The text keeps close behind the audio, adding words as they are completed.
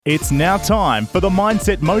It's now time for the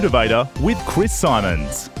Mindset Motivator with Chris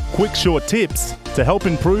Simons. Quick short tips to help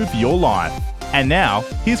improve your life. And now,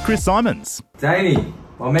 here's Chris Simons. Danny,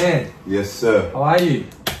 my man. Yes, sir. How are you?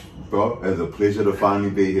 Bro, it's a pleasure to finally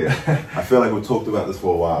be here. I feel like we've talked about this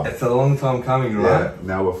for a while. It's a long time coming, right? Yeah,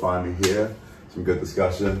 now we're finally here. Some good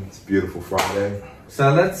discussion. It's a beautiful Friday.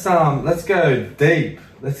 So let's go deep.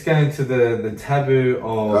 Let's go into the taboo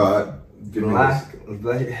of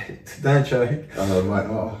don't choke.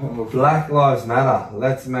 Black Lives Matter.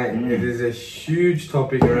 Let's make it is a huge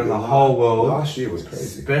topic around the whole world. Last year was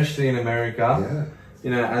crazy, especially in America. Yeah.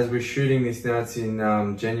 You know, as we're shooting this now, it's in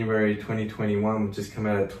January 2021. We've just come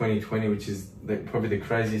out of 2020, which is probably the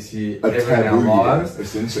craziest year ever in our lives.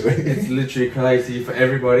 Essentially, it's literally crazy for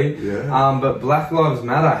everybody. Yeah. But Black Lives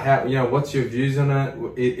Matter. How, you know, what's your views on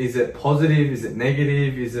it? Is it positive? Is it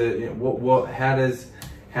negative? Is it, you know, how does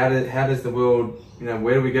the world, you know,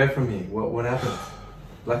 where do we go from here? What happens?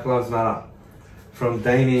 Black Lives Matter. From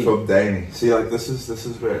Danny. See, like this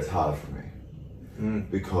is where it's hard for me,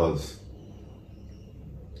 because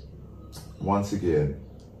once again,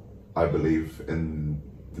 I believe in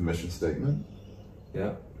the mission statement.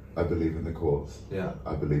 Yeah. I believe in the cause. Yeah.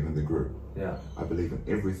 I believe in the group. Yeah. I believe in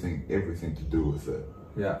everything to do with it.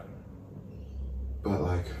 Yeah. But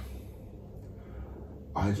like,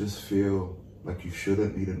 I just feel like you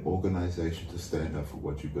shouldn't need an organization to stand up for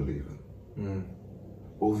what you believe in.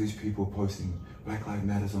 All these people posting Black Lives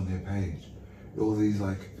Matters on their page, all these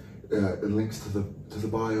like links to the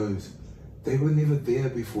bios. They were never there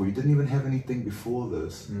before. You didn't even have anything before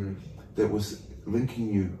this that was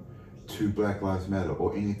linking you to Black Lives Matter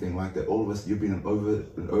or anything like that. All of us, you've been an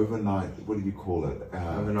overnight, what do you call it?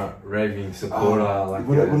 Overnight raving supporter.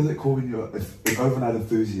 What do they call when you're an overnight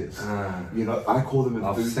enthusiast? You know, I call them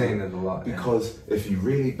enthusiasts. I've seen it a lot. Because if you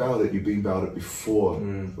really about it, you've been about it before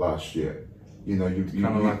last year. You know, you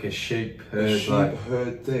kind of like a sheep herd.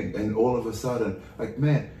 Herd thing. And all of a sudden, like,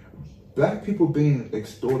 man, black people being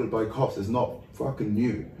extorted by cops is not fucking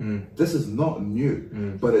new. This is not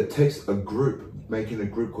new. But it takes a group, making a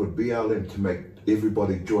group called BLM to make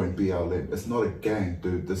everybody join BLM. It's not a gang,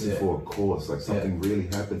 dude. This is for a cause. Like something really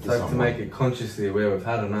happened to someone. To make it consciously aware we've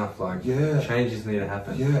had enough. Like changes need to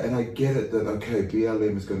happen. Yeah, and I get it that okay,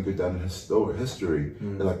 BLM is going to go down in history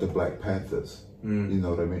like the Black Panthers. You know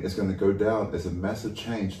what I mean? It's going to go down as a massive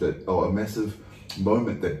change or a massive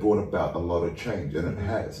moment that brought about a lot of change, and it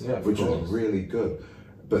has, which is really good.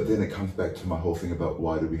 But then it comes back to my whole thing about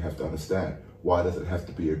why do we have to understand? Why does it have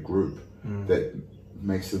to be a group that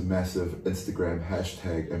makes a massive Instagram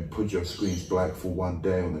hashtag and put your screens black for one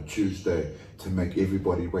day on a Tuesday to make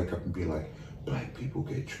everybody wake up and be like, black people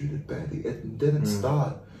get treated badly? It didn't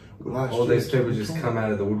start last year. All these people just come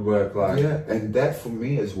out of the woodwork like... Yeah, and that for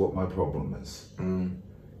me is what my problem is.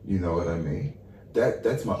 You know what I mean?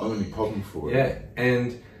 That's my only problem for it. Yeah,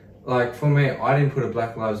 and like for me, I didn't put a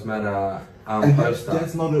Black Lives Matter poster.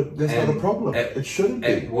 That's not a problem. It shouldn't be.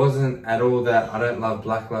 It wasn't at all that I don't love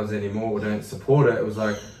Black Lives anymore or don't support it. It was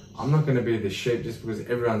like, I'm not going to be the sheep just because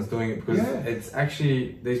everyone's doing it, because it's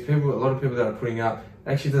actually, these people, a lot of people that are putting up,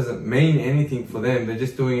 actually doesn't mean anything for them. They're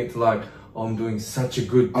just doing it to like, oh, I'm doing such a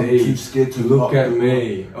good deed. I'm too scared to look at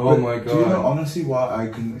me. Oh my God. Do you know honestly why I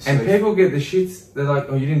can say... And people get the shits, they're like,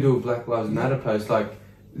 oh, you didn't do a Black Lives Matter post. Like,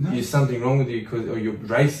 there's something wrong with you or you're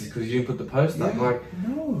racist because you didn't put the post up. Like,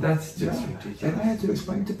 no, that's just ridiculous. And I had to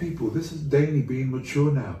explain to people, this is Danny being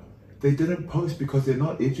mature now. They didn't post because they're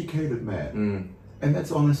not educated, man. And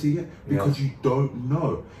that's honestly because you don't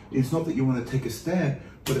know. It's not that you want to take a stand,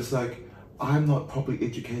 but it's like, I'm not properly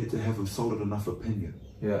educated to have a solid enough opinion.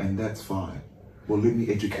 And that's fine. Well, let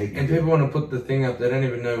me educate you. And people want to put the thing up, they don't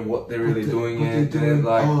even know what they're really doing yet. They're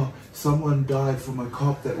like, oh, someone died from a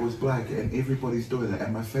cop that was black and everybody's doing it.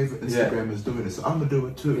 And my favorite Instagram is doing it, so I'm going to do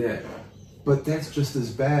it too. But that's just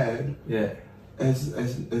as bad as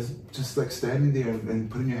just like standing there and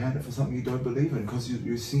putting your hand up for something you don't believe in because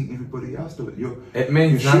you're seeing everybody else do it. It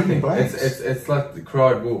means nothing. It's like the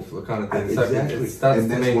cried wolf kind of thing. Exactly. And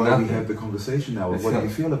that's why nothing. we have the conversation now. What do you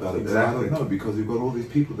feel about it? Exactly. I don't know, because we've got all these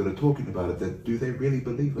people that are talking about it. That do they really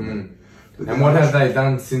believe in it? And what have they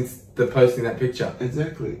done since the posting that picture?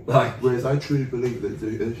 Exactly. Like, whereas I truly believe that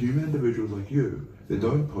the human individuals like you that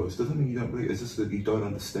don't post doesn't mean you don't believe. It's just that you don't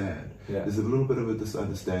understand. There's a little bit of a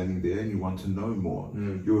misunderstanding there, and you want to know more.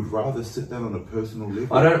 You would rather sit down on a personal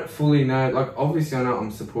level. I don't fully know. Like, obviously, I know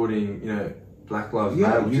I'm supporting, you know, Black Lives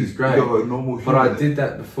Matter, which is great. You're a normal human. But I did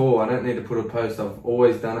that before. I don't need to put a post. I've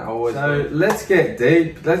always done it. So let's get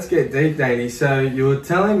deep. Let's get deep, Danny. So you were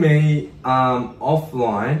telling me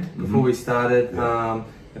offline before we started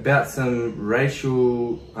about some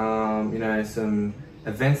racial, you know, some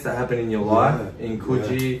events that happen in your life in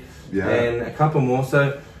Coogee, Yeah. and a couple more.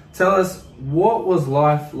 So tell us, what was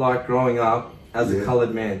life like growing up as a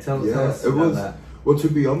coloured man? Tell us about that. Well, to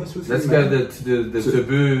be honest with Let's you, go man, to the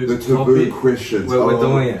taboo taboo questions. We're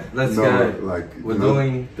doing it. Let's go. Like, we're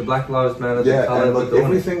doing the Black Lives Matter, the colour. And look,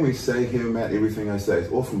 everything we say here, Matt, everything I say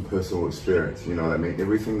is all from personal experience. You know what I mean?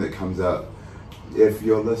 Everything that comes out, if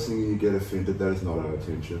you're listening and you get offended, that is not our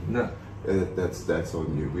intention. No. That's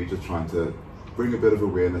on you. We're just trying to bring a bit of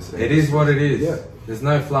awareness. It is what it is. Yeah. There's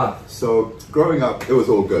no fluff. So growing up, it was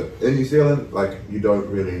all good. In New Zealand, like, you don't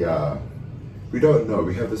really, we don't know.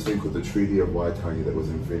 We have this thing called the Treaty of Waitangi that was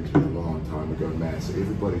invented a long time ago, man. So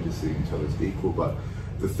everybody just sees each other as equal. But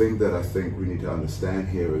the thing that I think we need to understand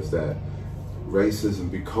here is that racism,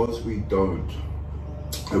 because we don't,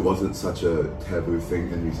 it wasn't such a taboo thing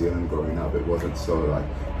in New Zealand growing up. It wasn't so like,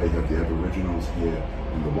 hey, you have the Aboriginals here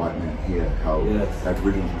and the white man here. How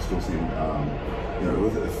Aboriginals were still seen, you know, it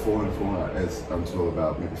was a foreign as until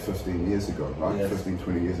about maybe 15 years ago, right? Yes. 15,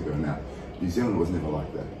 20 years ago now. New Zealand was never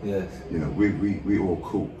like that. Yes. You know, we all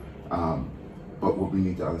cool. But what we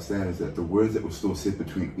need to understand is that the words that were still said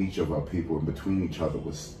between each of our people and between each other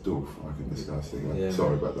was still fucking disgusting. Like,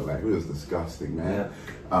 sorry about the language, it was disgusting, man.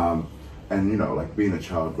 Yeah. And you know, like being a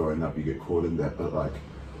child growing up, you get caught in that. But like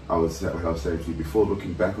I was saying to you before,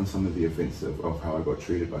 looking back on some of the events of how I got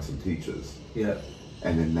treated by some teachers. Yeah.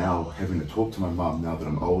 And then now having to talk to my mom now that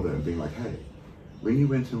I'm older and being like, hey, when you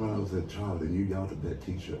went to when I was a child and you yelled at that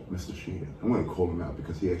teacher, Mr. Sheehan, I'm going to call him out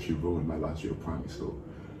because he actually ruined my last year of primary school.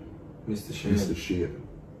 Mr. Sheehan. Mr. Sheehan.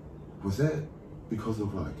 Was that because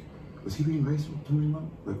of like, was he being racist to me,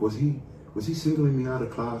 Mom? Like, was he singling me out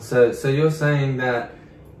of class? So you're saying that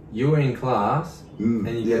you were in class and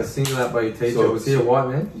you get singled out by your teacher. Was he a white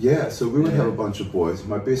man? Yeah, so we would have a bunch of boys.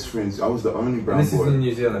 My best friends, I was the only brown boy. This is in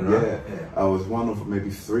New Zealand, right? Yeah, I was one of maybe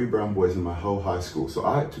 3 brown boys in my whole high school. So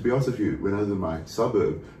to be honest with you, when I was in my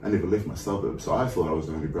suburb, I never left my suburb. So I thought I was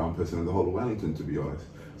the only brown person in the whole of Wellington, to be honest.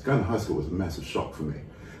 So going to high school was a massive shock for me.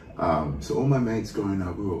 So all my mates growing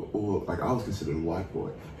up, we were all, like, I was considered a white boy.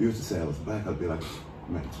 If you used to say I was black, I'd be like,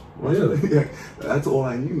 mate, what? Really? Yeah, that's all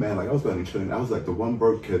I knew, man. Like, I was only chilling. I was like the one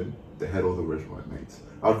broke kid that had all the rich white mates.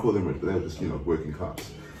 I would call them rich, but they were just, you know, working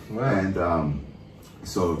class. Wow. And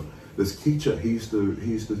so this teacher, he used to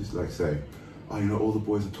like say, oh, you know, all the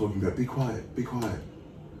boys are talking about, be quiet, be quiet.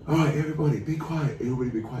 All right, everybody, be quiet. Everybody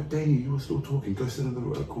be quiet. Danny, you were still talking. Go sit in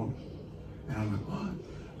the corner. And I'm like,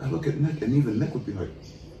 what? I look at Nick, and even Nick would be like,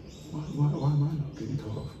 why am I not getting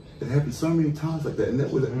told off? It happened so many times like that, and that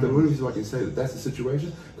was the only reason I can say that that's the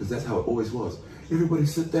situation, because that's how it always was. Everybody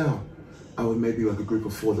sit down. I was maybe like a group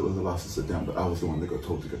of 4 that was the last to sit down, but I was the one that got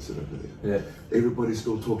told to go sit over there. Yeah. Everybody's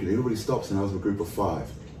still talking. Everybody stops, and I was a group of 5,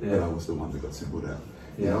 but I was the one that got singled out.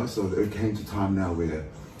 You know, so it came to time now where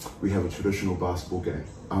we have a traditional basketball game.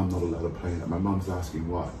 I'm not allowed to play in it. My mum's asking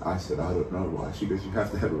why. I said, I don't know why. She goes, you have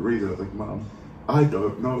to have a reason. I was like, Mum, I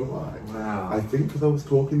don't know why. Wow. I think because I was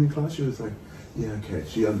talking in class, she was like, yeah, okay.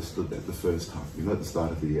 She understood that the first time, you know, at the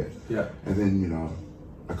start of the year. Yeah. And then, you know,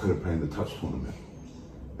 I couldn't play in the touch tournament.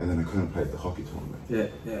 And then I couldn't play at the hockey tournament. Yeah.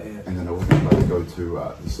 And then I wasn't allowed to go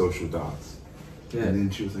to the social dance. Yeah. And then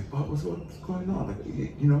she was like, what's going on? Like,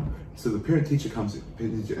 you know? So the parent-teacher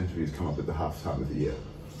interviews come up at the half-time of the year.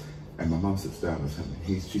 And my mum sits down with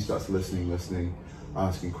him. She starts listening,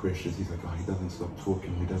 asking questions. He's like, oh, he doesn't stop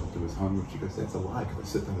talking. He doesn't do his homework. She goes, that's a lie, because I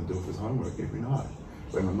sit down and do his homework every night.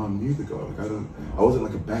 But my mum knew the guy. Like, I wasn't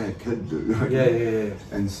like a bad kid, dude. Like, yeah.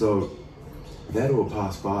 And so that all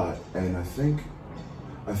passed by, and I think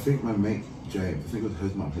my mate James, I think it was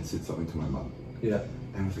his mum, had said something to my mum. Yeah.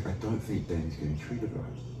 And I was like, I don't think Danny's getting treated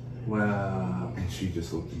right. Wow. And she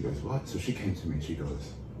just looked and goes, what? So she came to me and she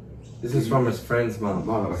goes, this is from his friend's mum?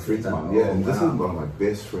 No, my friend's mum, yeah. And this is one of my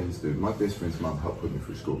best friends, dude. My best friend's mum helped put me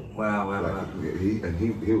through school. Wow.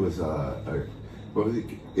 He was what was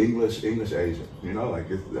he? English Asian, you know, like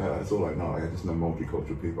that's all I know. Like, I just know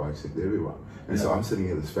multicultural people. I accept everyone. And so I'm sitting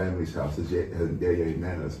at his family's house, his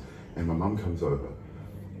nanas, and my mum comes over.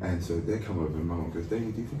 And so they come over and my mum goes,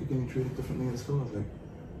 Danny, do you think you're getting treated differently in school? I was like,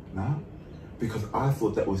 nah. Because I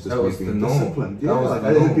thought that was just me being disciplined. Yeah, like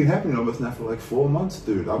it had been happening almost now for like 4 months,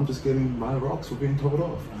 dude. I'm just getting my rocks were being told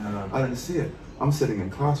off. I didn't see it. I'm sitting in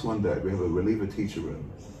class one day, we have a reliever teacher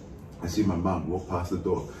room. I see my mum walk past the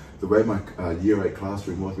door. The way my year 8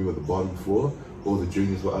 classroom was, we were at the bottom floor, all the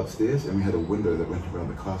juniors were upstairs, and we had a window that went around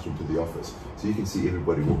the classroom to the office. So you can see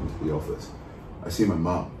everybody walking to the office. I see my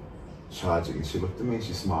mum charging, and she looked at me and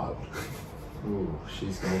she smiled. Ooh,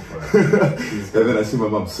 she's going for it. And then I see my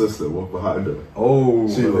mum's sister walk behind her. Oh,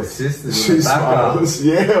 the sister's she smiles.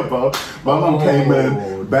 Yeah, bro. My mum came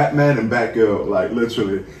in, Batman and Batgirl, like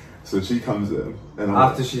literally. So she comes in, and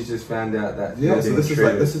after she's just found out that yeah. So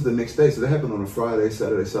this is the next day. So that happened on a Friday,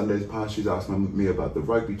 Saturday, Sunday's past. She's asking me about the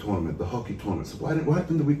rugby tournament, the hockey tournament. So what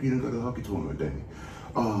happened the week you didn't go to the hockey tournament, Danny?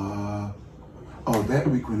 Oh, that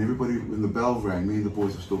week when the bell rang, me and the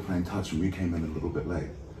boys were still playing touch, and we came in a little bit late.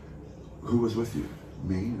 Who was with you?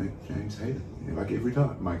 Me and James Hayden. Like every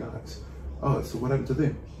time, my guys. Oh, so what happened to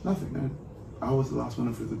them? Nothing, man. I was the last one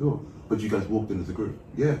in through the door. But you guys walked in as a group.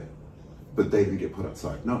 Yeah. But they didn't get put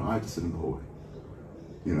outside. No, I had to sit in the hallway.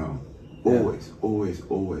 You know? Always,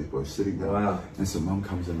 boy, sitting there. Wow. And so mum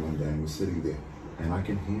comes in one day and we're sitting there. And I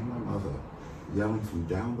can hear my mother yelling from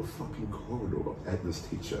down the fucking corridor at this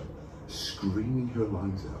teacher, screaming her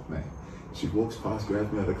lungs out, man. She walks past,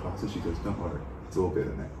 grabs me out of class, and she goes, "Don't worry, it's all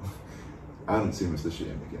better now." I don't see Mr.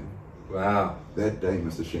 Sheehan again. Wow. That day,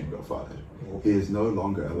 Mr. Sheehan got fired. He is no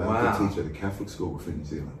longer allowed to teach at a Catholic school within New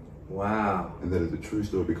Zealand. Wow. And that is a true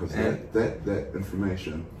story because that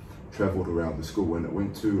information traveled around the school. When it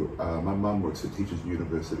went to, my mum works at Teachers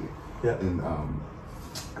University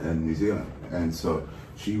in New Zealand. And so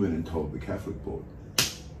she went and told the Catholic board,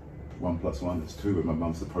 1 + 1 is 2, but my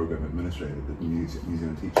mum's the program administrator at the New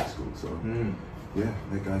Zealand Teachers School. So yeah,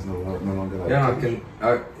 that guy's no longer like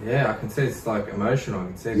I can see it's like emotional. I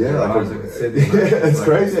can see yeah, like I can see the emotions, it's like,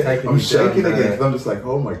 crazy. it's I'm shaking again because I'm just like,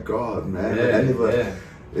 oh my god, man.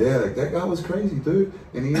 Yeah, like that guy was crazy, dude.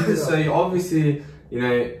 And he ended so you obviously,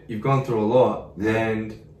 you've gone through a lot,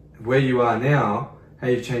 and where you are now, how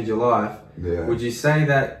you've changed your life. Yeah. Would you say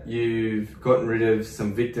that you've gotten rid of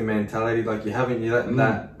some victim mentality? Like you let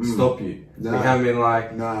that stop you? Nah. You haven't been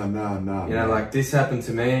like, nah. like this happened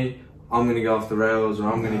to me, I'm gonna go off the rails,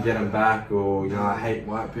 or I'm gonna get them back, or I hate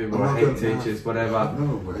white people, I hate teachers, whatever.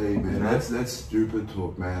 No way, man. That's stupid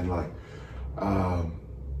talk, man. Like,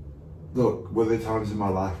 look, were there times in my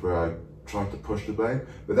life where I tried to push the blame?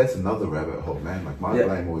 But that's another rabbit hole, man. Like my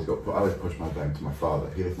blame always I always pushed my blame to my father.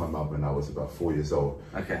 He left my mum when I was about 4 years old.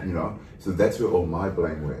 Okay. So that's where all my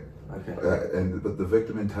blame went. Okay. But the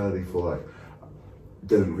victim mentality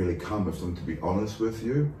didn't really come, if I'm to be honest with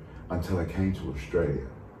you, until I came to Australia.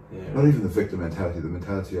 Yeah. Not even the victim mentality, the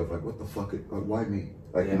mentality of like, what the fuck, like why me?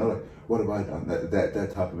 Like, like, what have I done? That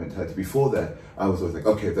type of mentality. Before that, I was always like,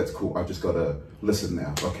 okay, that's cool. I just gotta listen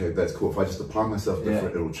now. Okay, that's cool. If I just apply myself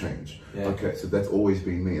different, it'll change. Yeah. Okay, so that's always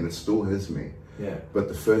been me, and it still is me. Yeah. But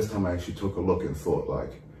the first time I actually took a look and thought,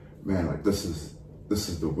 like, man, like this is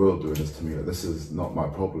the world doing this to me. Like, this is not my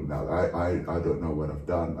problem now. I don't know what I've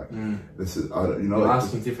done. Like this is You're like,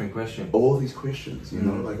 asking different questions. All these questions,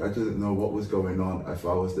 like I didn't know what was going on. If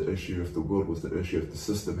I was the issue, if the world was the issue, if the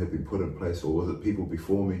system had been put in place, or was it people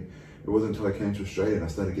before me? It wasn't until I came to Australia and I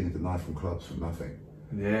started getting denied from clubs for nothing.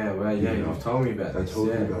 Yeah, well, you've told me about this. I told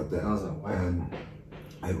you about that. I was like, wow. And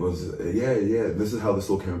it was, this is how this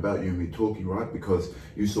all came about, you and me talking, right? Because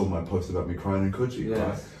you saw my post about me crying in Coogee,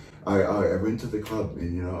 right? I went to the club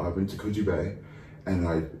and, I went to Coogee Bay, and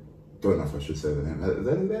I don't know if I should say the name. Is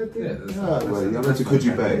that a bad thing? I went to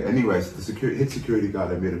Coogee Bay. Anyways, the head security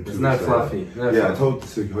guard, I met him 2 weeks later. There's no fluffy. I told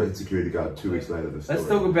the head security guard 2 weeks later this story. Let's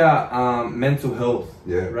talk about mental health.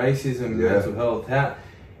 Yeah. Racism, mental health.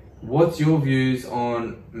 What's your views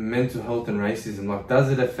on mental health and racism? Like,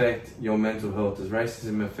 does it affect your mental health? Does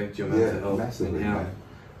racism affect your mental health? Massively, man.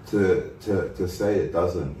 To say it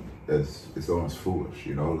doesn't is almost foolish,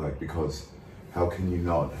 like, because how can you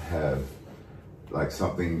not have like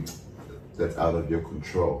something that's out of your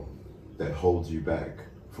control that holds you back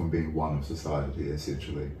from being one of society,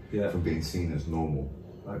 essentially, from being seen as normal,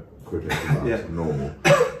 like normal,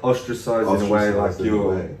 ostracized in a way,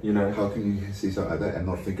 like How can you see something like that and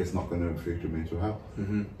not think it's not going to affect your mental health?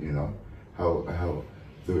 How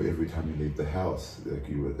every time you leave the house, like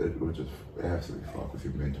it would just absolutely fuck with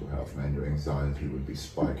your mental health, man. Your anxiety would be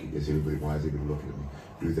spiking. Why is everybody looking at me?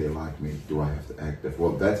 Do they like me? Do I have to act?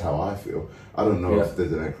 Well, that's how I feel. I don't know if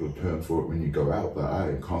there's an actual term for it when you go out, but I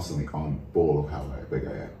am constantly on ball of how big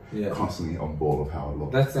I am. Yeah. Constantly on ball of how I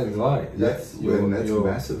look. That's anxiety. That's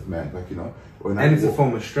massive, man. Like, and it's a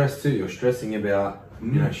form of stress too. You're stressing about,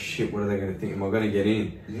 shit, what are they going to think? Am I going to get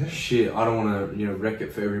in? Yeah. Shit, I don't want to, wreck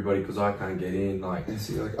it for everybody because I can't get in. Like, and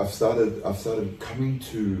see, like I've started coming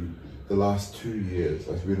to the last 2 years.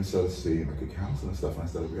 I've really started seeing like a counselor and stuff, and I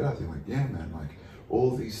started realizing, like, yeah, man, like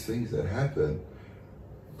all these things that happen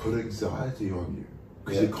put anxiety on you.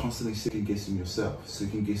 Because you're constantly second guessing yourself,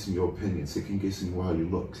 second guessing your opinion, second guessing how you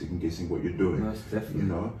look, second guessing what you're doing. Most definitely.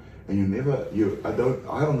 And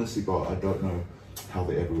I honestly, God, I don't know how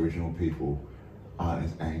the Aboriginal people aren't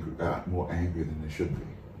as angry, more angry than they should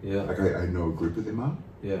be. Yeah. Like I know a group of them are.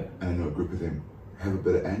 Yeah. And I know a group of them have a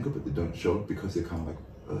bit of anger, but they don't show it because they're kind of like,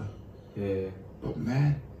 ugh. Yeah. But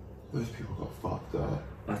man, those people got fucked up.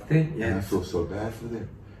 I think, And I feel so bad for them.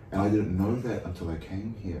 And I didn't know that until I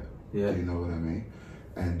came here. Yeah. Do you know what I mean?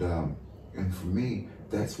 And for me,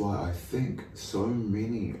 that's why I think so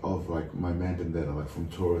many of like my mandem that are like from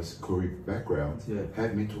Taurus, Koori backgrounds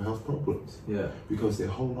have mental health problems. Yeah. Because their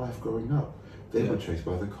whole life growing up, they were chased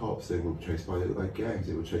by the cops, they were chased by like gangs,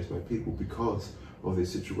 they were chased by people because of their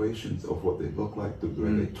situations, of what they look like, the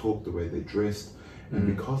way they talk, the way they dressed.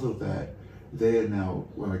 And because of that, they are now,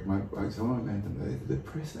 like some of my mandem, they're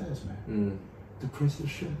depressed as, man. Depressed as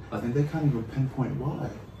shit. And they can't even pinpoint why.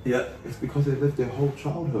 Yeah. It's because they lived their whole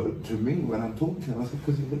childhood. To me, when I'm talking to them, I say,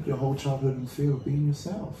 because you lived your whole childhood in fear of being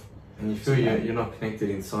yourself. And you feel you're not connected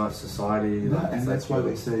inside society. No, and that's why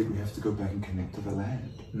they say we have to go back and connect to the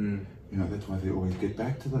land. You know, that's why they always get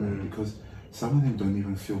back to the land, because some of them don't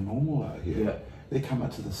even feel normal out here. Yeah. They come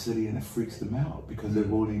out to the city and it freaks them out because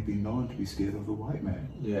they've already been known to be scared of the white man.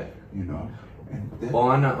 Yeah. You know? Well,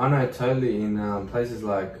 I know totally in places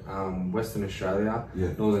like Western Australia,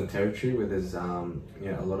 Northern Territory, where there's a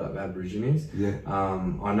lot of Aborigines. Yeah.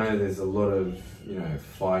 I know there's a lot of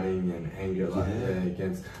fighting and anger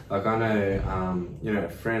against. Like I know a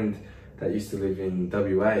friend that used to live in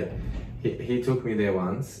WA. He took me there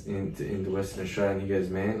once into Western Australia, and he goes,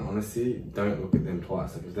 "Man, honestly, don't look at them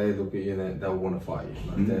twice. Like if they look at you, they'll want to fight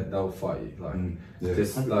you. Like they'll fight you. Like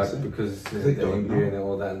just 100%. Like because they're angry and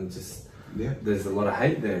all that, and just." Yeah, there's a lot of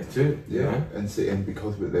hate there too. Yeah, you know? and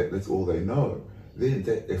because of that's all they know. Then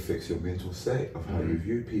that affects your mental state of how you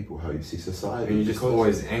view people, how you see society. And you're just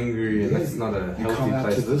always angry, and that's not a healthy place to be. You come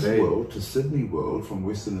out to this world, to Sydney world, from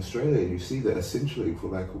Western Australia, and you see that essentially, for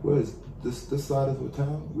lack of words, this side of the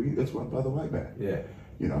town, it's run by the white man. Yeah.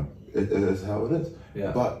 You know, it is how it is.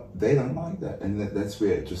 Yeah. But they don't like that, and that's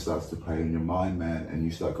where it just starts to play in your mind, man. And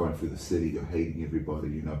you start going through the city, you're hating everybody.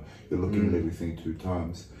 You know, you're looking at everything 2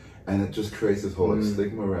 times. And it just creates this whole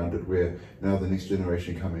stigma around it, where now the next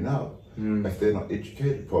generation coming up, if they're not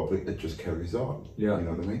educated properly, it just carries on. Yeah. You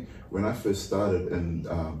know what I mean? When I first started in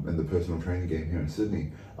the personal training game here in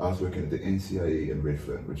Sydney, I was working at the NCIE in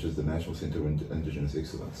Redfern, which is the National Centre of Indigenous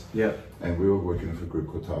Excellence. Yeah. And we were working with a group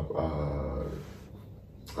called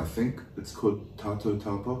I think it's called Tapu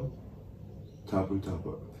Tapu.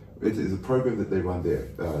 It's a program that they run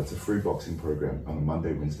there. It's a free boxing program on a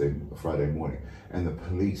Monday, Wednesday, Friday morning. And the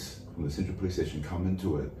police from the Central Police Station come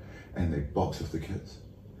into it and they box with the kids.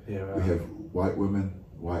 Yeah, right. We have white women,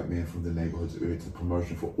 white men from the neighborhoods. It's a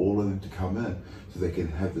promotion for all of them to come in so they can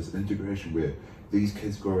have this integration where these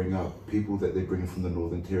kids growing up, people that they bring in from the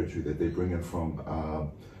Northern Territory, that they bring in from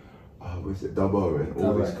Dubbo and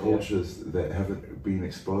all these cultures that haven't been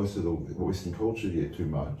exposed to the Western culture yet too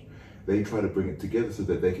much. They try to bring it together so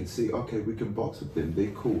that they can see, okay, we can box with them, they're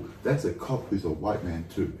cool. That's a cop who's a white man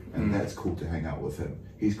too, and that's cool to hang out with him.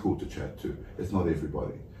 He's cool to chat to. It's not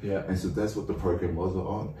everybody. Yeah. And so that's what the program was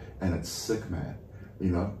on, and it's sick, man. You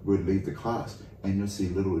know, we'd leave the class and you'll see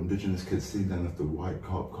little Indigenous kids sitting down with the white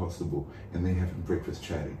cop constable and they having breakfast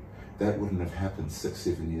chatting. That wouldn't have happened 6,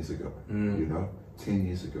 7 years ago, you know, 10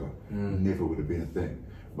 years ago. Never would have been a thing.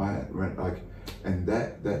 And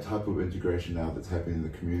that type of integration now that's happening in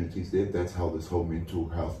the communities there, that's how this whole mental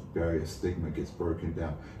health barrier stigma gets broken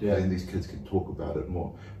down. Yeah. And these kids can talk about it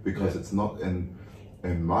more because it's not in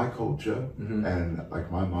my culture, and like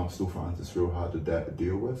my mom still finds this real hard to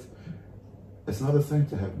deal with. It's not a thing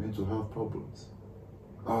to have mental health problems.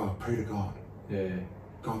 Oh, pray to God. Yeah.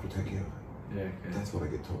 God will take care of it. Yeah. Okay. That's what I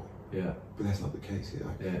get told. Yeah. But that's not the case here.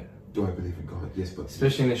 Yeah. Do I believe in God? Yes, but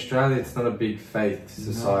especially in Australia, it's not a big faith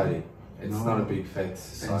society. It's not a big faith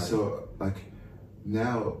society. And so, like,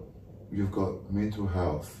 now you've got mental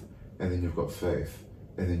health, and then you've got faith,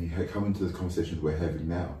 and then you come into the conversations we're having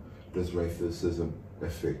now. Does racism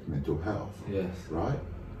affect mental health? Yes. Right?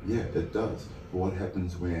 Yeah, it does. But what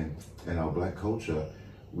happens when, in our black culture,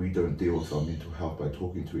 we don't deal with our mental health by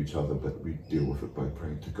talking to each other, but we deal with it by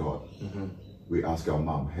praying to God. We ask our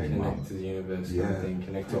mum, hey mum. Connect to the universe,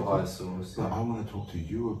 connect to a higher source. But I want to talk to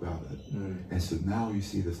you about it. And so now you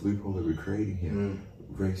see this loophole that we're creating here.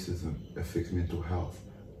 Racism affects mental health.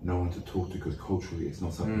 No one to talk to because culturally it's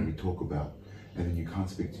not something we talk about. And then you can't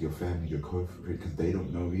speak to your family, your co-friend, because they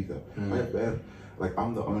don't know either.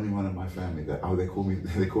 I'm the only one in my family that they call me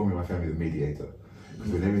my family the mediator.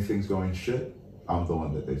 Because when everything's going shit, I'm the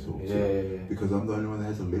one that they talk to. Because I'm the only one that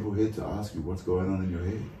has a level head to ask you what's going on in your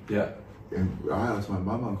head. Yeah. And I asked my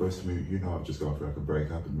mum goes to me, you know, I've just gone through like a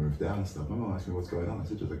breakup and moved down and stuff. My mum asked me what's going on. I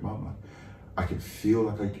said, just like, Mum, I can feel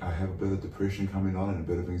like I have a bit of depression coming on and a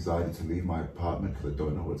bit of anxiety to leave my apartment because I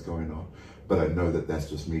don't know what's going on. But I know that that's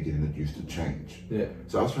just me getting it used to change. Yeah.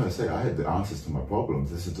 So I was trying to say, I had the answers to my problems.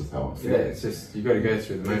 This is just how I'm feeling. Yeah, it's just, you got to go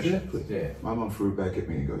through the motions. Exactly. Yeah. My mum threw back at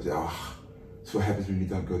me and goes, So what happens when you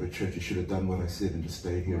don't go to church? You should have done what I said and just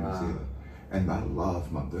stayed here in New Zealand. And I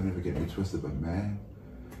love Mum, don't ever get me twisted, but man,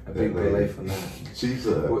 a big belief in that. She's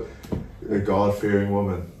a God-fearing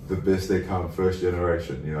woman, the best they come, first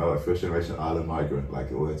generation, you know, like first generation island migrant, like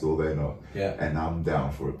that's all they know. Yeah. And I'm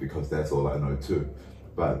down for it because that's all I know too.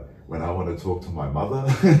 But when I want to talk to my mother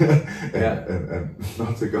and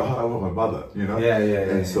not to God, I want my mother, you know?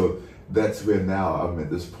 And so that's where now I'm at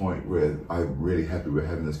this point where I'm really happy we're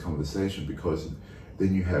having this conversation, because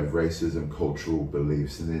then you have racism, cultural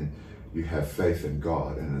beliefs, and then you have faith in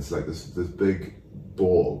God, and it's like this big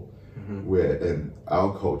ball where in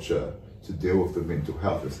our culture to deal with the mental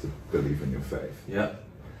health is to believe in your faith. Yeah.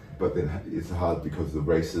 But then it's hard because the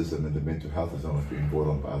racism and the mental health is almost being brought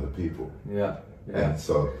on by other people. Yeah. And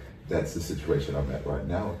so that's the situation I'm at right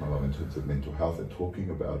now with my mum in terms of mental health and talking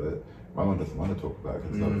about it. My mum doesn't want to talk about it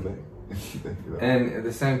because it's not a thing. You know? And at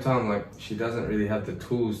the same time, like, she doesn't really have the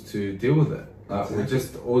tools to deal with it. We're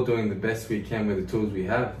just all doing the best we can with the tools we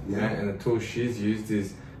have, you know? And the tools she's used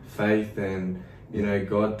is faith and, you know,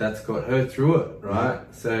 God, that's got her through it, right?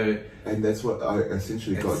 So, and that's what I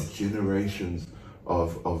essentially got generations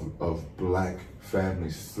of black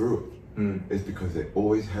families through it. It's because they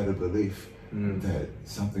always had a belief that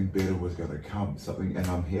something better was going to come, and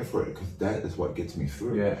I'm here for it, because that is what gets me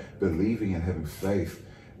through. Believing and having faith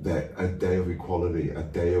that a day of equality, a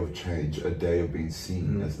day of change, a day of being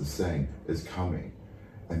seen as the same is coming.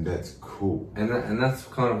 And that's cool. And that's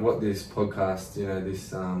kind of what this podcast, you know,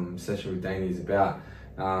 this session with Danny is about,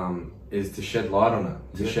 is to shed light on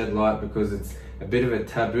it. To shed light, because it's a bit of a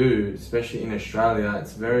taboo, especially in Australia.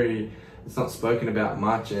 It's not spoken about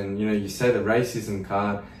much, and, you know, you say the racism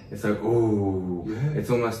card, it's like, ooh, it's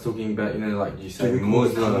almost talking about, you know, like you say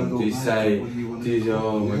Muslim, do you say,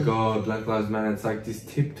 oh my God, Black Lives Matter. It's like this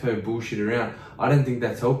tiptoe bullshit around. I don't think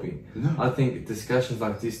that's helping. No. I think discussions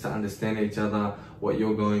like this to understand each other, what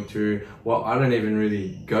you're going through, what I don't even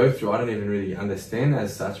really go through, I don't even really understand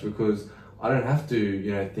as such, because I don't have to,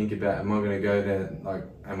 you know, think about, am I going to go there, like,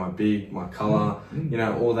 am I big, my colour, you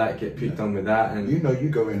know, all that, get picked on with that. And you know, you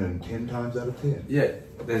go in 10 times out of 10. Yeah,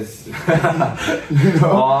 there's, you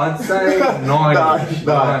know? I'd say 90.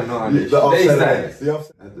 These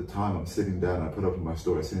days. At the time, I'm sitting down, I put up in my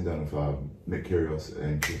story, sitting down with Nick Kyrgios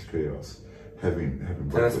and Chris Kyrgios, having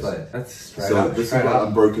breakfast. That's straight so up. This is what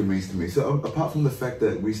unbroken means to me. So apart from the fact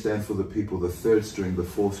that we stand for the people, the third string, the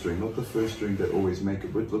fourth string, not the first string that always make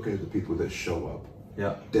it, we're looking at the people that show up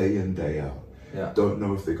day in, day out. Don't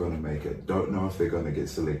know if they're going to make it, don't know if they're going to get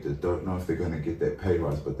selected, don't know if they're going to get that pay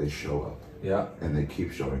rise, but they show up. And they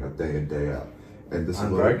keep showing up day in, day out. And this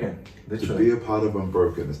Unbroken, is to be a part of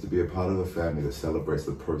Unbroken is to be a part of a family that celebrates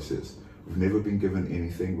the process. We've never been given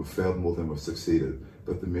anything, we've failed more than we've succeeded.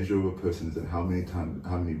 But the measure of a person isn't how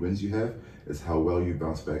many wins you have, it's how well you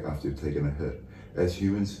bounce back after you've taken a hit. As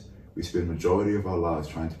humans, we spend majority of our lives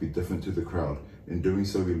trying to be different to the crowd. In doing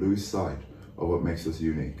so, we lose sight of what makes us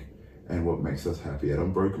unique and what makes us happy. At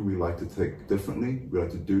Unbroken, we like to take differently, we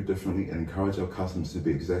like to do differently, and encourage our customers to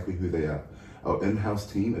be exactly who they are. Our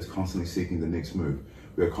in-house team is constantly seeking the next move.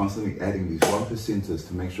 We are constantly adding these 1%ers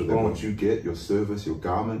to make sure that what you get, your service, your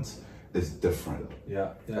garments, is different.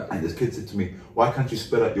 And this kid said to me, why can't you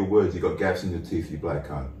spit out your words? You got gaps in your teeth, you black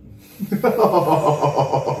cunt.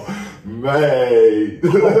 Mate.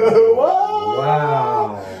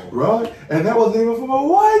 Wow. Right? And that wasn't even for my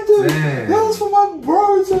white dude. That was for my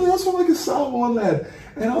bro. So that was for like a Samoan lad.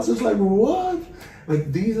 And I was just like, what?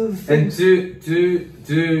 Like, these are the things. And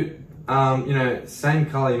do you know, same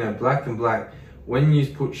color, you know, black and black, when you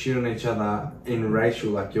put shit on each other in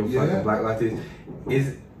racial, like you're fucking black like this,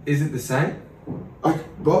 is it the same?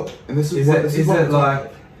 But, and this is it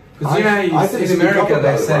like, because you know, in America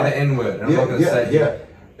they say the N-word, and I'm not going to say it.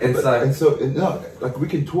 It's like, and so, no, like, we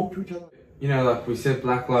can talk to each other. You know, like we said,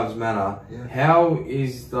 Black Lives Matter. How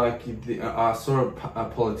is, like, I saw a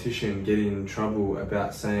politician get in trouble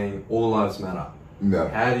about saying all lives matter. No.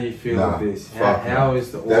 How do you feel with this? How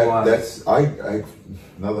is the all lives? That's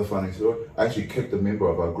another funny story. I actually kicked a member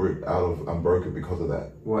of our group out of Unbroken because of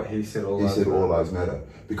that. What he said? All lives matter,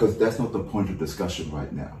 because that's not the point of discussion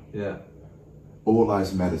right now. All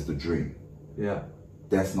lives matter is the dream.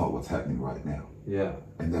 That's not what's happening right now.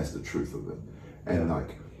 And that's the truth of it. And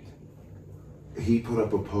like, he put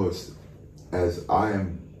up a post as I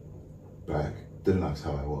am black. Didn't ask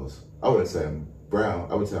how I was. I wouldn't say I'm brown.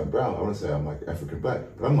 I would say I'm brown. I wouldn't say I'm like African black,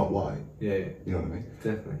 but I'm not white. You know what I mean?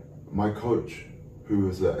 Definitely. My coach, who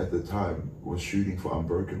was at the time was shooting for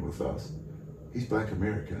Unbroken with us, he's Black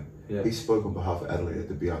American. He spoke on behalf of Adelaide at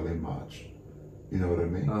the BLM march. You know what I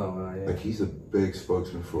mean? Oh, wow, Like, he's a big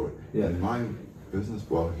spokesman for it. And my business,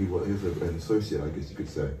 well, he was an associate, I guess you could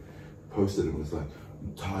say. posted and was like,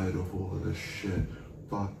 I'm tired of all of this shit.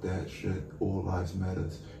 Fuck that shit. All lives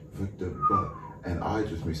matters. Victim, but. And I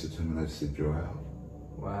just missed the term and I just said, you're out.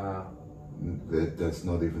 Wow. That's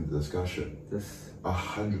not even the discussion.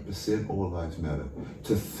 100% all lives matter.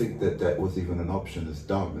 To think that that was even an option is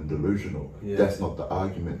dumb and delusional. Yeah. That's not the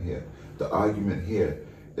argument here. The argument here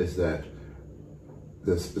is that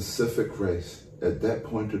the specific race at that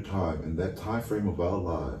point of time, in that time frame of our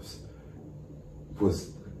lives, was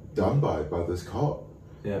done by this cult.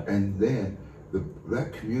 Yeah. And then the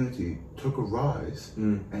black community took a rise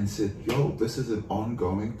and said, yo, this is an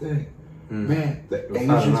ongoing thing. Man, the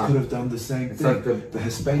Asians could have done the same thing. Like the Hispanics could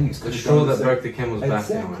have done the same. The straw that broke the camel's back.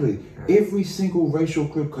 Exactly. Every single racial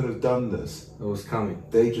group could have done this. It was coming.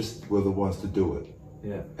 They just were the ones to do it.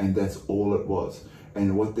 Yeah. And that's all it was.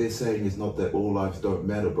 And what they're saying is not that all lives don't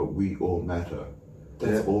matter, but we all matter.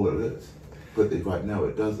 That's all it is. But right now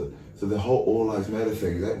it doesn't. So the whole all lives matter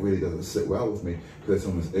thing, that really doesn't sit well with me, because that's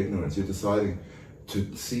almost ignorance. You're deciding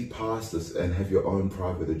to see past this and have your own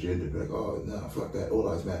private agenda, be like, oh no, fuck that, all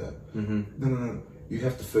lives matter. No. You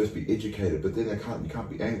have to first be educated, but then you can't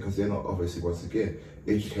be angry because they're not obviously, once again,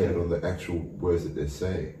 educated on the actual words that they're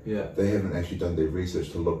saying. Yeah. They haven't actually done their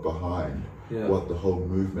research to look behind what the whole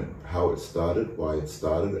movement, how it started, why it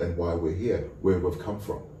started, and why we're here, where we've come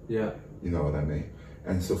from. Yeah. You know what I mean?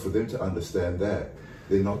 And so for them to understand that,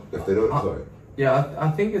 they're not, if they don't, sorry. Yeah, I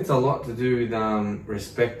think it's a lot to do with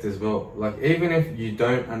respect as well. Like, even if you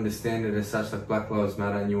don't understand it as such, like Black Lives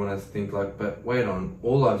Matter, and you want to think like, but wait on,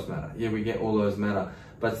 all lives matter. Yeah, we get all lives matter,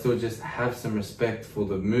 but still just have some respect for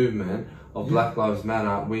the movement of Black Lives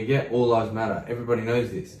Matter. We get all lives matter. Everybody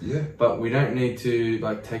knows this. Yeah. But we don't need to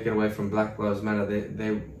like take it away from Black Lives Matter.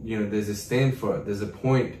 They you know, there's a stand for it. There's a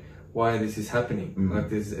point why this is happening.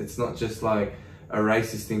 Like, it's not just like a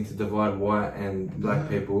racist thing to divide white and black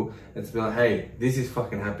people. It's be like, hey, this is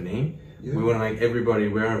fucking happening. We want to make everybody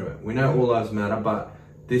aware of it. We know all lives matter, but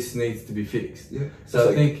this needs to be fixed. Yeah. So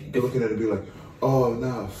it's I think you're looking at it and be like, oh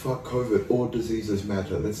no, fuck COVID, all diseases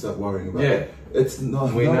matter. Let's start worrying about it. It's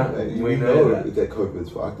not. We know that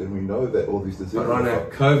COVID's fucked, and we know that all these diseases. But right now,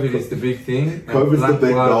 COVID is the big thing. COVID's the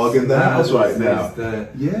big dog in the house right now.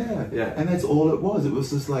 Yeah. And that's all it was. It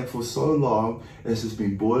was just like for so long, it's just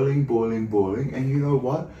been boiling. And you know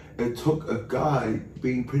what? It took a guy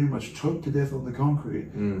being pretty much choked to death on the concrete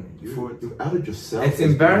for it out of yourself. It's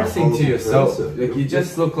embarrassing to yourself. Like, you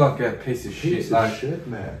just look like a piece of shit. Piece of shit,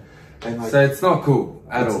 man. And like, so it's not cool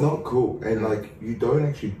at all. It's not cool. And like, you don't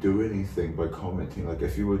actually do anything by commenting. Like,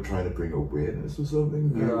 if you were trying to bring awareness or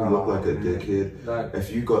something, you look like a dickhead. Like,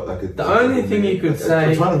 if you got like a... The only thing you could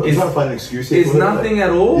say is... I'm trying to find an excuse here. Is nothing at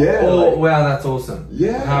all? Yeah, or, like, wow, that's awesome.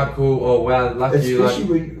 Yeah. How cool, or wow, lucky you. Especially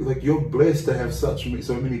when like, you're blessed to have so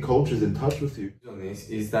many cultures in touch with you. On this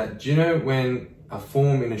is that, do you know when a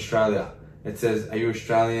form in Australia, it says, are you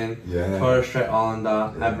Australian, Torres Strait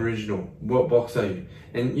Islander, Aboriginal, what box are you?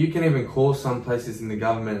 And you can even call some places in the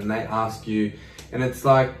government and they ask you, and it's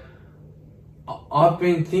like, I've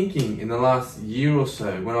been thinking in the last year or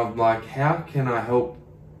so, when I'm like, how can I help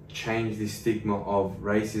change this stigma of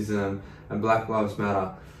racism and Black Lives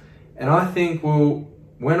Matter? And I think, well,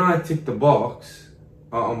 when I tick the box,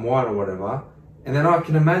 I'm white or whatever, and then I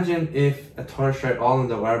can imagine if a Torres Strait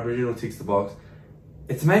Islander or Aboriginal ticks the box,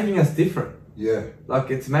 it's making us different. Yeah.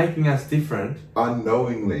 Like, it's making us different.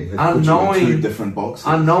 Unknowingly. Put you in two different boxes.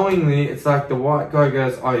 Unknowingly, it's like the white guy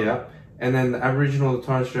goes, oh yeah. And then the Aboriginal, the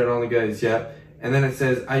Torres Strait Islander goes, yeah. And then it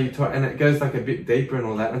says, are you and it goes like a bit deeper and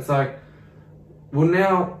all that. And it's like, well,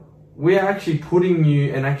 now we're actually putting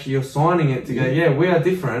you, and actually you're signing it to go, yeah, we are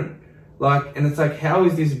different. Like, and it's like, how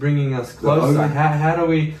is this bringing us closer? How do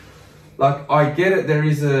we... Like, I get it, there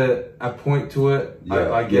is a point to it.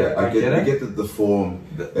 I get it. We get that the form,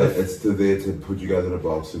 it's there to put you guys in a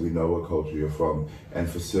box so we know what culture you're from, and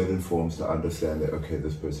for certain forms to understand that, okay,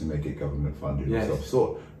 this person may get government funding of some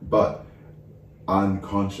sort, but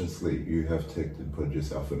unconsciously you have ticked and put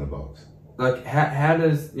yourself in a box. Like, how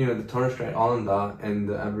does, you know, the Torres Strait Islander and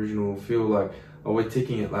the Aboriginal feel like, oh, we're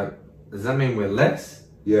ticking it, like, does that mean we're less?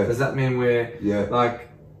 Yeah. Does that mean we're, like,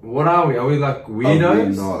 what are we? Are we like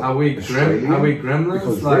weirdos? Are we gremlins?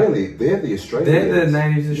 Because like, really, they're the Australians. They're the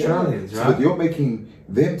native Australians, right? So you're making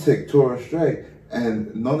them tick Torres Strait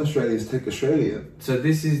and non-Australians tick Australian. So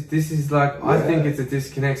this is like, I think it's a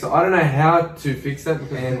disconnect. So I don't know how to fix that.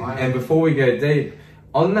 And before we go deep,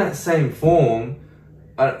 on that same form,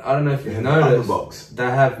 I don't know if you've noticed, they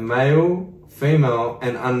have male, female,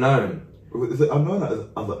 and unknown. Is it unknown or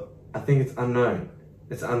other? I think it's unknown.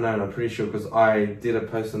 It's unknown, I'm pretty sure, because I did a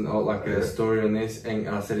post on, like a story on this, and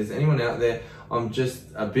I said, is anyone out there? I'm just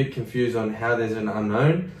a bit confused on how there's an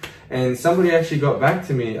unknown. And somebody actually got back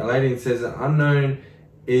to me, a lady, and says that unknown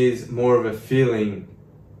is more of a feeling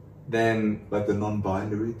than like the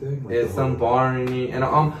non-binary thing. Like it's non-binary, and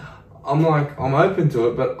I'm like, I'm open to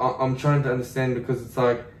it, but I'm trying to understand, because it's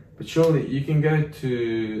like, but surely you can go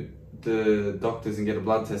to the doctors and get a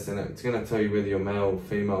blood test, and it's going to tell you whether you're male or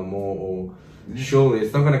female more, or surely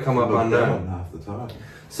it's not going to come up unknown half the time.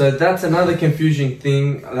 So that's another confusing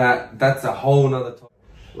thing. That's a whole nother topic.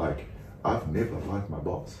 Like, I've never liked my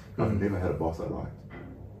boss. I've never had a boss I liked.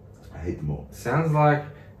 I hate them all. Sounds like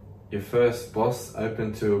your first boss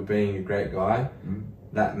open to being a great guy.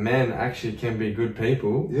 That men actually can be good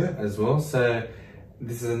people as well. So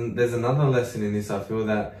there's another lesson in this. I feel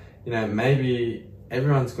that, you know, maybe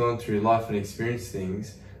everyone's gone through life and experienced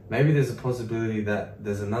things. Maybe there's a possibility that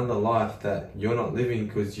there's another life that you're not living,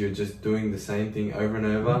 because you're just doing the same thing over and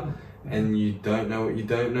over, and you don't know what you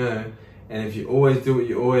don't know. And if you always do what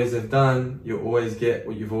you always have done, you'll always get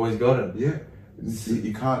what you've always gotten. Yeah.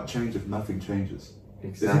 You can't change if nothing changes.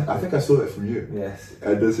 Exactly. I think I saw that from you. Yes.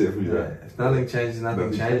 I did see it from you. Yeah. If nothing changes,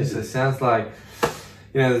 nothing changes. So it sounds like,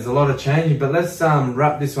 you know, there's a lot of changing. But let's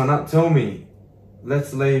wrap this one up. Tell me,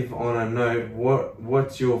 let's leave on a note.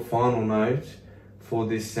 What's your final note for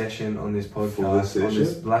this session on this podcast, on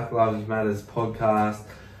this Black Lives Matters podcast,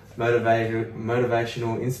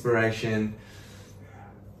 motivational inspiration?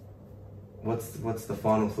 What's the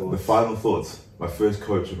final thoughts? The final thoughts. My first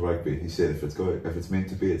coach in rugby, he said, if it's meant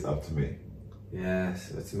to be, it's up to me. Yes,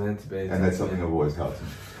 it's meant to be. And that's something I've always held to.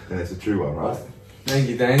 And it's a true one, right? Thank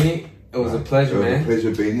you, Danny. It was a pleasure, man. It was a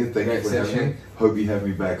pleasure being here. Thank Great you for having me. Hope you have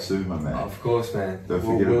me back soon, my man. Of course, man. Don't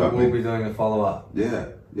forget about me. We'll be doing a follow-up. Yeah.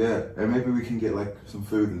 And maybe we can get like some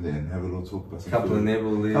food in there and have a little talk about some Couple of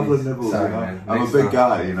nibbles. Sorry, you know. man. I'm a big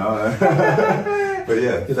guy, you know. But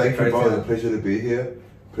yeah, thank you, bro. It's a pleasure to be here.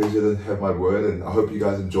 Pleasure to have my word, and I hope you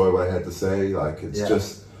guys enjoy what I had to say. Like, it's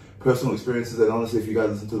just personal experiences, and honestly, if you guys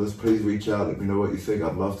listen to this, please reach out, let me know what you think.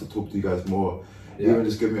 I'd love to talk to you guys more. Even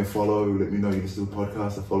just give me a follow, let me know you listen to the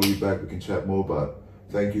podcast, I'll follow you back, we can chat more. But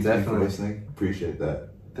thank you for listening. Appreciate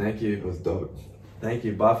that. Thank you. It was dope. Thank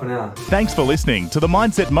you. Bye for now. Thanks for listening to The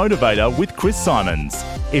Mindset Motivator with Chris Simons.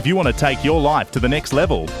 If you want to take your life to the next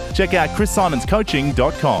level, check out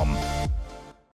chrissimonscoaching.com.